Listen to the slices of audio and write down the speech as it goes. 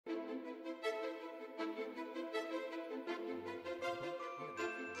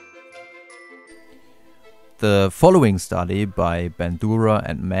The following study by Bandura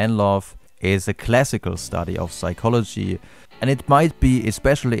and Manlove is a classical study of psychology, and it might be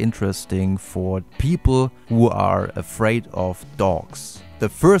especially interesting for people who are afraid of dogs. The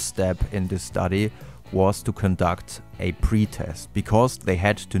first step in this study was to conduct a pre-test, because they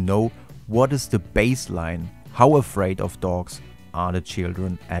had to know what is the baseline, how afraid of dogs are the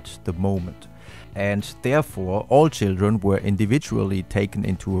children at the moment. And therefore all children were individually taken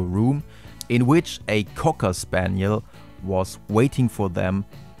into a room in which a Cocker Spaniel was waiting for them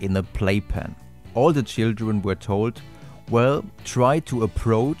in a playpen. All the children were told, well, try to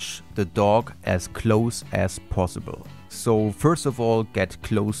approach the dog as close as possible. So first of all, get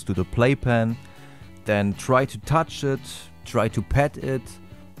close to the playpen, then try to touch it, try to pet it.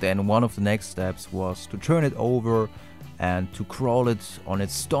 Then one of the next steps was to turn it over and to crawl it on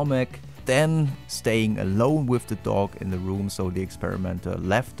its stomach. Then staying alone with the dog in the room, so the experimenter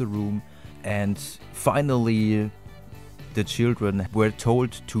left the room. And finally, the children were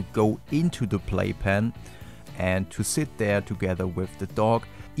told to go into the playpen and to sit there together with the dog,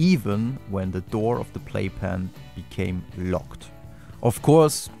 even when the door of the playpen became locked. Of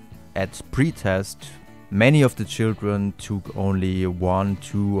course, at pre-test, many of the children took only 1,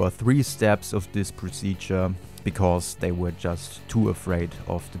 2 or 3 steps of this procedure because they were just too afraid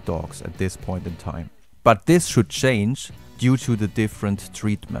of the dogs at this point in time. But this should change due to the different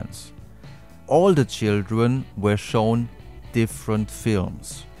treatments. All the children were shown different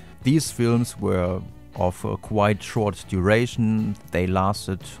films. These films were of a quite short duration. They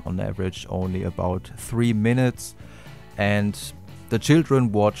lasted on average only about 3 minutes, and the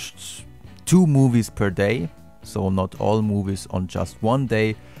children watched 2 movies per day, so not all movies on just one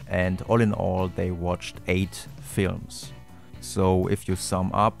day, and all in all they watched 8 films. So if you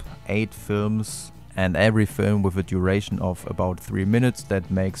sum up 8 films and every film with a duration of about 3 minutes,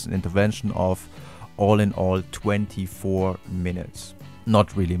 that makes an intervention of all in all 24 minutes.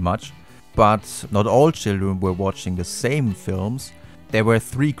 Not really much, but not all children were watching the same films. There were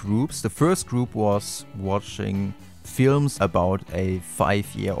 3 groups. The first group was watching films about a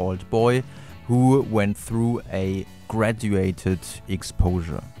 5-year-old boy who went through a graduated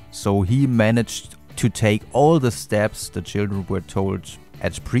exposure. So he managed to take all the steps the children were told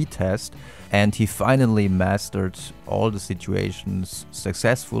at pre-test, and he finally mastered all the situations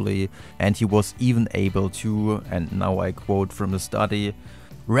successfully, and he was even able to, and now I quote from the study,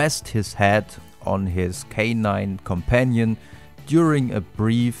 rest his head on his canine companion during a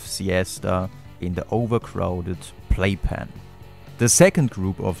brief siesta in the overcrowded playpen. The second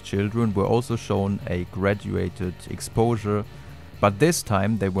group of children were also shown a graduated exposure, but this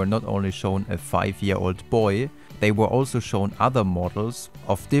time they were not only shown a 5-year-old boy, they were also shown other models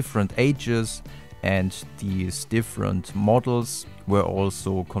of different ages, and these different models were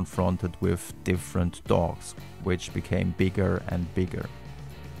also confronted with different dogs, which became bigger and bigger.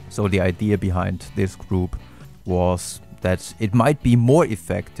 So the idea behind this group was that it might be more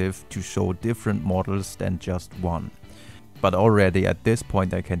effective to show different models than just one. But already at this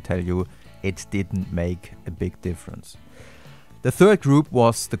point I can tell you it didn't make a big difference. The third group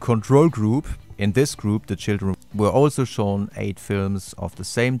was the control group. In this group the children were also shown 8 films of the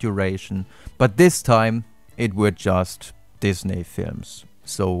same duration, but this time it were just Disney films,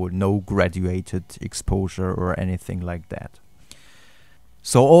 so no graduated exposure or anything like that.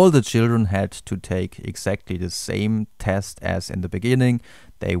 So all the children had to take exactly the same test as in the beginning.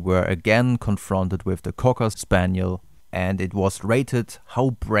 They were again confronted with the Cocker Spaniel, and it was rated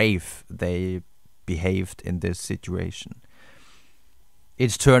how brave they behaved in this situation.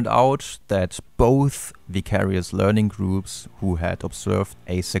 It turned out that both vicarious learning groups who had observed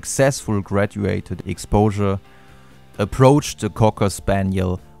a successful graduated exposure approached the Cocker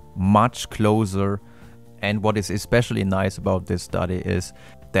Spaniel much closer. And what is especially nice about this study is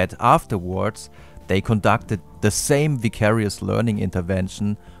that afterwards they conducted the same vicarious learning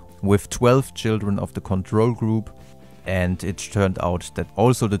intervention with 12 children of the control group, and it turned out that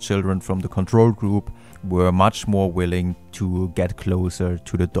also the children from the control group were much more willing to get closer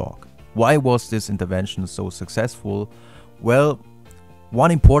to the dog. Why was this intervention so successful? Well,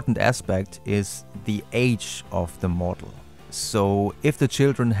 one important aspect is the age of the model. So if the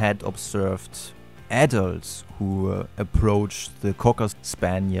children had observed adults who approached the Cocker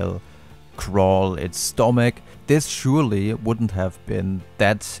Spaniel crawl its stomach, this surely wouldn't have been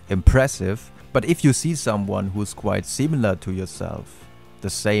that impressive. But if you see someone who's quite similar to yourself, the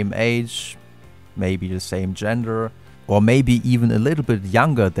same age, maybe the same gender, or maybe even a little bit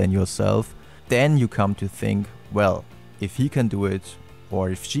younger than yourself, then you come to think, well, if he can do it, or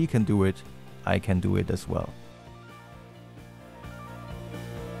if she can do it, I can do it as well.